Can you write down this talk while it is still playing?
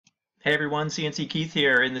Hey everyone, CNC Keith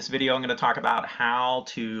here. In this video I'm going to talk about how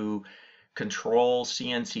to control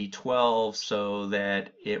CNC12 so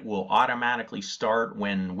that it will automatically start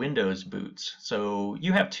when Windows boots. So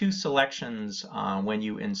you have two selections when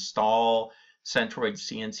you install Centroid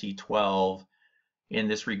CNC12 in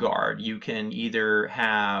this regard. You can either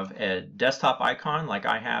have a desktop icon like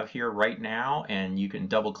I have here right now, and you can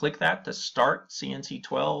double click that to start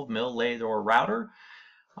CNC12 mill, lathe, or router.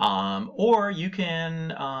 Or you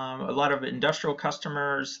can, a lot of industrial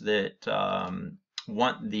customers that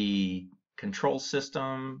want the control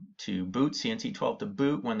system to boot, CNC12 to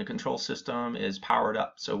boot when the control system is powered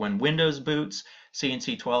up. So when Windows boots,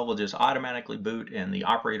 CNC12 will just automatically boot and the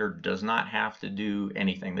operator does not have to do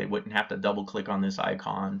anything. They wouldn't have to double click on this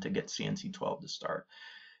icon to get CNC12 to start.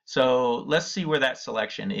 So let's see where that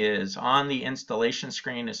selection is. On the installation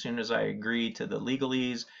screen, as soon as I agree to the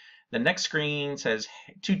legalese, the next screen says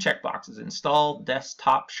two checkboxes: install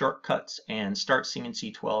desktop shortcuts and start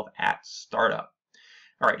CNC12 at startup.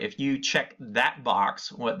 All right, if you check that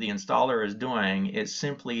box, what the installer is doing is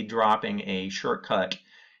simply dropping a shortcut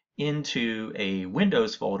into a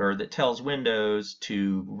Windows folder that tells Windows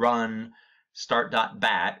to run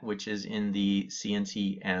start.bat, which is in the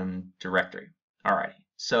CNCM directory. All right,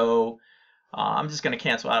 so I'm just going to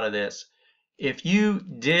cancel out of this. If you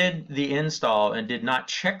did the install and did not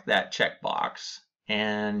check that checkbox,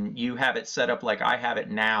 and you have it set up like I have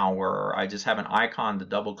it now, where I just have an icon to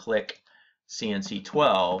double click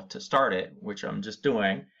CNC12 to start it, which I'm just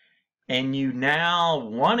doing, and you now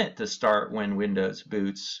want it to start when Windows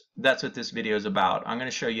boots, that's what this video is about. I'm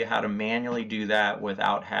going to show you how to manually do that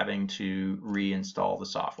without having to reinstall the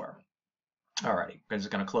software. Alrighty, I'm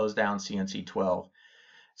just going to close down CNC12.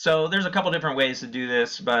 So there's a couple different ways to do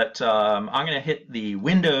this, but I'm going to hit the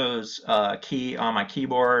Windows key on my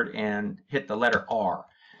keyboard and hit the letter R.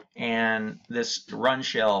 And this run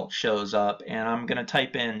shell shows up, and I'm going to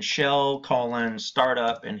type in shell :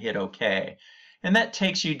 startup and hit OK. And that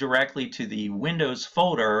takes you directly to the Windows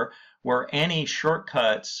folder where any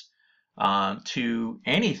shortcuts to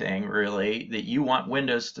anything really that you want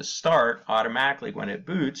Windows to start automatically when it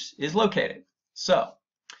boots is located.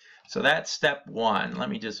 So that's step one. Let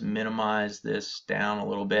me just minimize this down a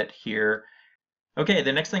little bit here. Okay,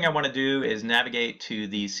 the next thing I want to do is navigate to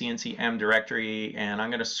the CNCM directory, and I'm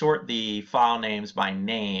going to sort the file names by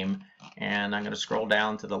name, and I'm going to scroll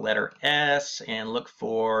down to the letter S and look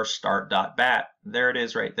for start.bat. There it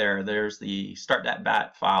is right there. There's the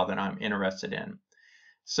start.bat file that I'm interested in.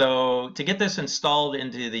 So to get this installed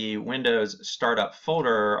into the Windows startup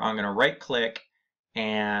folder, I'm going to right click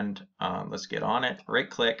and let's get on it, right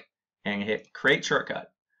click and hit create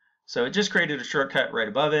shortcut. So it just created a shortcut right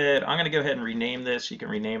above it. I'm going to go ahead and rename this. You can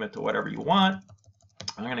rename it to whatever you want.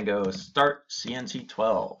 I'm going to go start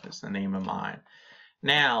CNC12 is the name of mine.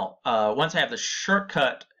 Now, once I have the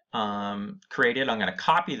shortcut created, I'm going to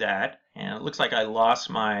copy that. And it looks like I lost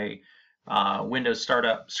my Windows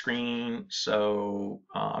startup screen. So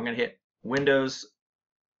I'm going to hit Windows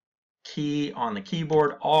key on the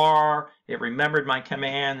keyboard, R. It remembered my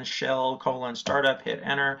command, shell : startup, hit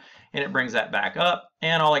enter, and it brings that back up.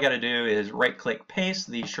 And all I got to do is right click, paste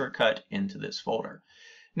the shortcut into this folder.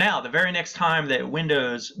 Now, the very next time that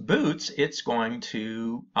Windows boots, it's going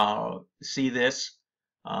to see this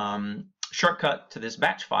shortcut to this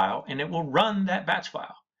batch file, and it will run that batch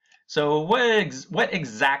file. So what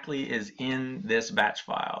exactly is in this batch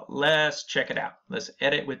file? Let's check it out. Let's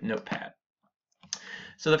edit with Notepad.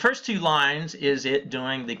 So the first two lines is it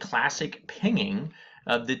doing the classic pinging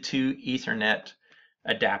of the two Ethernet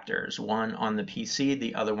adapters, one on the PC,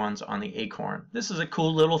 the other one's on the Acorn. This is a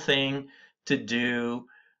cool little thing to do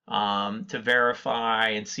to verify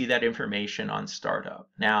and see that information on startup.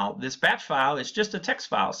 Now, this batch file is just a text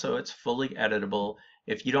file, so it's fully editable.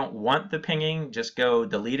 If you don't want the pinging, just go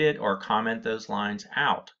delete it or comment those lines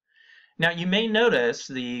out. Now, you may notice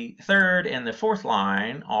the third and the fourth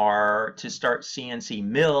line are to start CNC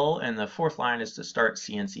mill, and the fourth line is to start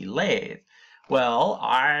CNC lathe. Well,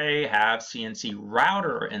 I have CNC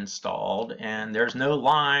router installed, and there's no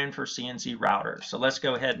line for CNC router. So let's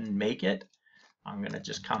go ahead and make it. I'm going to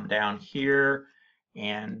just come down here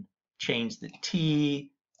and change the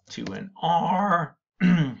T to an R.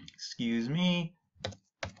 Excuse me.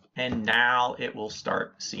 And now it will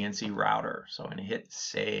start CNC router. So I'm going to hit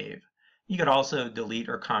save. You could also delete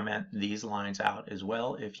or comment these lines out as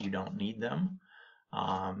well if you don't need them.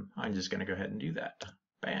 I'm just going to go ahead and do that.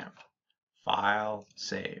 Bam. File,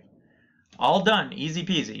 save. All done. Easy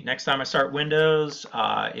peasy. Next time I start Windows,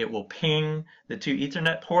 it will ping the two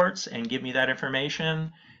Ethernet ports and give me that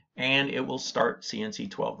information, and it will start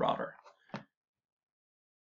CNC12 router.